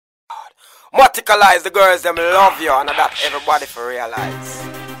Maticalise, the girls them love you, and that everybody for realize.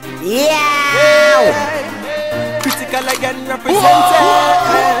 Yeah! Critical again represented.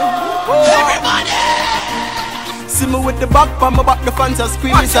 Everybody! See me with the back on my back, the fans are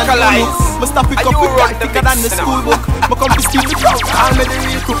screaming and you must stop pick up with that thicker than the school book. My come to steal the crowd, call me the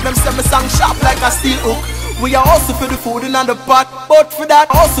real cook. Them say me song sharp like a steel hook. We are also for the food in the pot, but for that,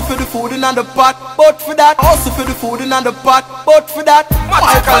 also for the food in the pot, but for that, also for the food in the pot, but for that,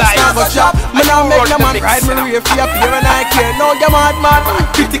 my pants never chop. Me now make no man ride me rear for your peer and I care. No, you mad man,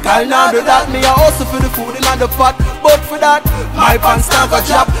 critical now do that. Me are also for the food in the pot, but for that, my pants never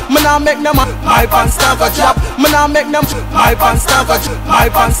chop. Me now make no man, my pants never chop. Me now make no, my pants never chop. My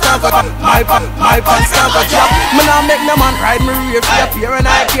pants never, my pants never chop. Me now make no man ride me rear for your peer and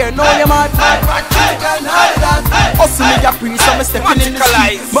I care. No, you mad man, critical now. Also me a priest, so me stepping in the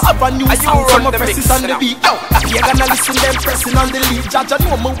street. Me have a new sound, so me press it on the beat. Yo, you gonna listen them pressing on the lead. Judge, I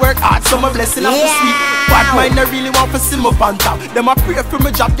know me work hard, so me blessing on the sweet. Bad mind, I really want to see me on top. Them a pray for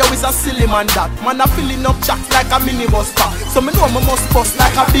me job, yo, is a silly man that. Man, I filling up jacks like a minibus pop. So me know me must bust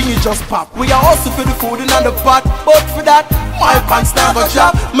like a bingy just pop. We are also for the food in the pot, but for that, my pants never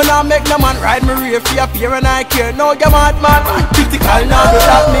drop. Me now make no man ride me rear for your peer and I care. No, you mad man, critical now do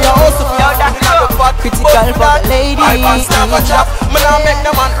that. Me are also for your that in the pot, critical for the lady. My pants never drop. Me now make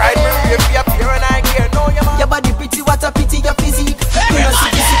no man ride me rear for your peer and I care. No, you mad. Your body pretty, what a pity your physique. You know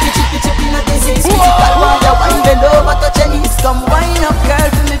sicky, chip in a disease. Critical while you wind bend over, touch your knees. Come wind up, girl,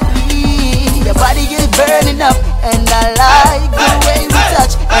 for me please. Your body is burning up, and I like the way we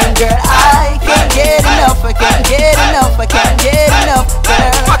touch. And girl, I can't get enough. I can't get enough. I can't get enough,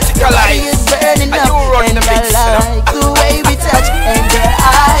 girl. Your body is burning up, and I like the way we touch. And girl,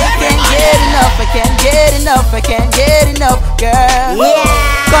 I can't get enough. I can't get enough. I can't get enough, girl. Yeah!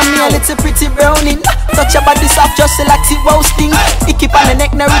 Come here, little pretty browning. Touch your body soft, just like it roasting. You keep on the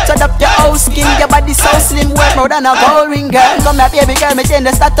neck, now reach up your whole skin. Your body so slim, worth more than a gold ring, girl. Come here, baby girl, me change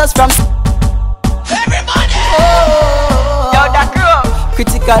the status from Everybody! oh, Yo, that girl!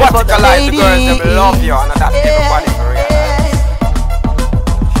 critical for the Maticalise, lady. the girls them love you, and that everybody for realize.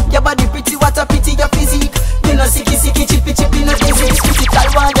 Your body pretty, what a pity your physique. You know sicky, chippy, no disease.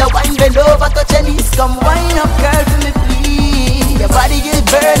 Critical while you wine, bend over, touch your knees. Come wine up, girl, for me please. Your body is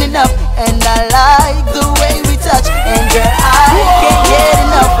burning up, and I like the way we touch. And girl, I can't get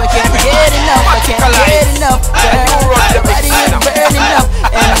enough. I can't get enough. I can't get enough, girl. Your body is burning up,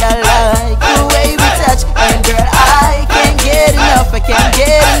 and I like the way we touch. And girl, I can't get enough. I can't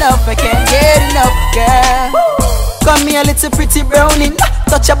get enough. I can't get enough, girl. Come here, little pretty browning.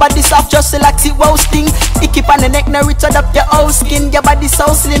 Touch your body soft, just like it roasting. You keep on the neck, now reach up your whole skin. Your body so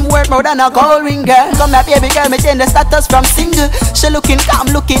slim, worth more than a gold ring, girl. Come here, baby girl, me change the status from single. She looking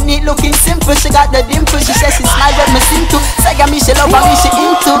calm, looking neat, looking simple. She got the dimple, she says she smile when me sing to. Say me she love and me she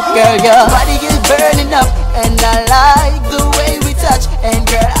into. Girl, your body is burning up, and I like the way we touch. And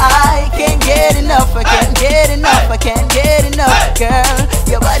girl, I can't get enough. I can't get enough. I can't get enough, girl.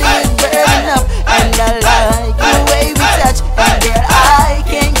 Your body is burning up, and I like the way we touch. And girl, I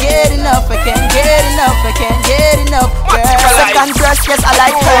can't get enough. I can't get enough. I can't get enough, girl. Second dress, yes, I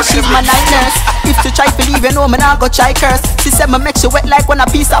like her. She's my night nurse. If you try to leave, you know me not go try curse. She said me make you wet like when a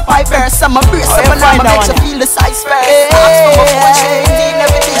piece of pipe burst. So my brace up and I make you feel the size first. Ask for my phone, she ain't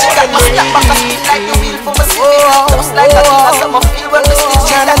everything. She got my slap back a spin like the wheel for my city. Just like a thing, that's how I feel when me stitch.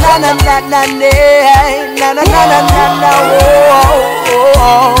 Na na na na na na na na na na na.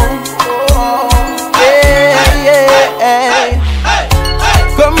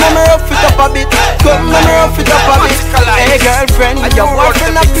 Come let me rough it up a bit. Come let me rough it up a bit. Hey girlfriend, your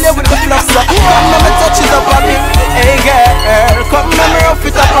boyfriend a play with the fluff so come let me touch it up a bit. Hey girl, come let me rough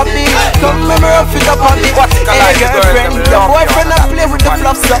it up a bit. Come let me rough it up a bit. Hey girlfriend, your boyfriend a play with the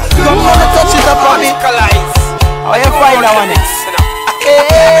fluff so come let me touch it up a bit. How you find that one?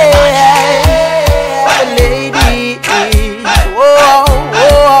 Hey, lady, whoa,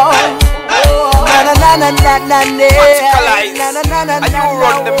 whoa. Na na na na na Maticalise, and you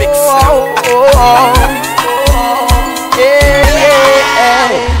run the mix now.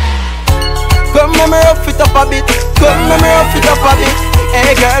 Come let me rough it up a bit. Come let me rough it up a bit.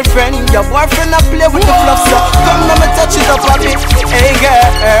 Hey girlfriend, your boyfriend a play with the fluff so come let me touch it up a bit. Hey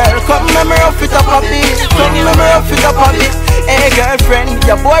girl, come let me rough it up a bit. Come let me rough it up a bit. Hey Hey girlfriend,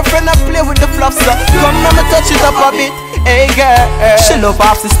 your boyfriend a play with the fluff, so come let me touch it up a bit. Hey girl, she love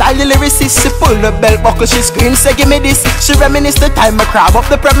off the style, the lyricist. She pull the belt buckle, she scream, say give me this. She reminisce the time I crab up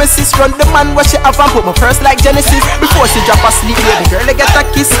the premises. Run the man where she have and put my first like Genesis. Before she drop asleep, yeah, the girl I get a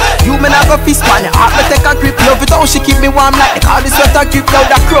kiss. You man have a fist, man, your heart me take a grip. Love it how she keep me warm like the car, this sweater grip. Now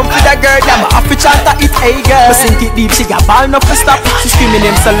that crump with that girl, damn, I have to chant at it. Hey girl, me sink it deep, she got ball enough to stop. She screaming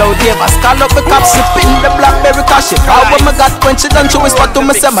him so loud, yeah, I call up the cops. She pin the blackberry cause she proud when me got when she done, she whisper to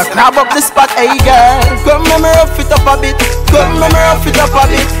me, say me crab up the spot. Hey girl, come let me rough it up a bit. Come let me rough it up a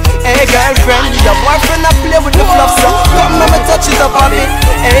bit. Hey girlfriend, your boyfriend a play with the fluff, so come let me touch it up a bit.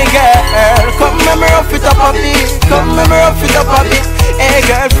 Hey girl, come let me rough it up a bit. Come let me rough it up a bit. Hey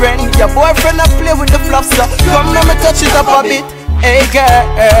girlfriend, your boyfriend a play with the fluff, so come let me touch it up a bit. Hey girl,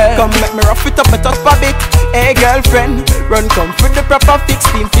 come make me rough it up, me touch a bit. Hey girlfriend, run come for the proper fix.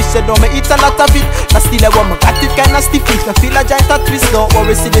 Steam fish, you know me eat a lot of it. But still I want me got it kinda stiff. If I feel a giant a twist, don't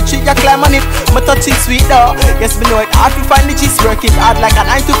worry, see the tree, you climb on it. Me touch it sweet though. Yes, me know it hard to find the gist. Work it hard like a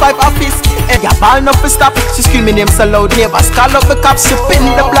 9 to 5 office. Hey, you ball enough to stop. She screaming him so loud, neighbors call up the cops. She pin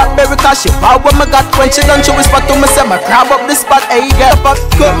the blackberry cause she power when me got. When she done, she whisper to me, say me crab up the spot. Hey girl,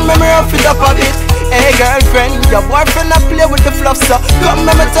 come let me rough it up a bit. Hey girlfriend, your boyfriend a play with the fluff, so come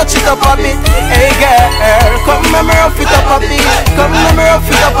let me touch it up a bit. Hey girl, come let me rough it up a bit. Come let me rough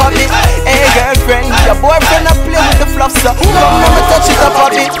it up a bit. Hey girlfriend, your boyfriend a play with the fluff, so come let me touch it up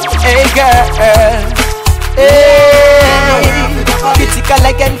a bit. Hey girl, hey, critical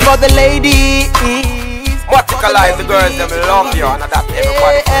again for the ladies. Maticalise, the girls them love you, and that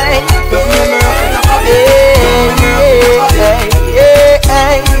everybody. Come let me rough it up a bit.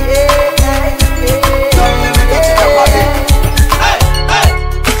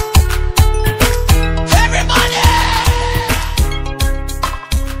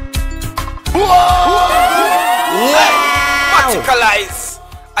 Maticalise,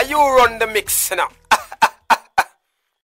 are you run the mix now?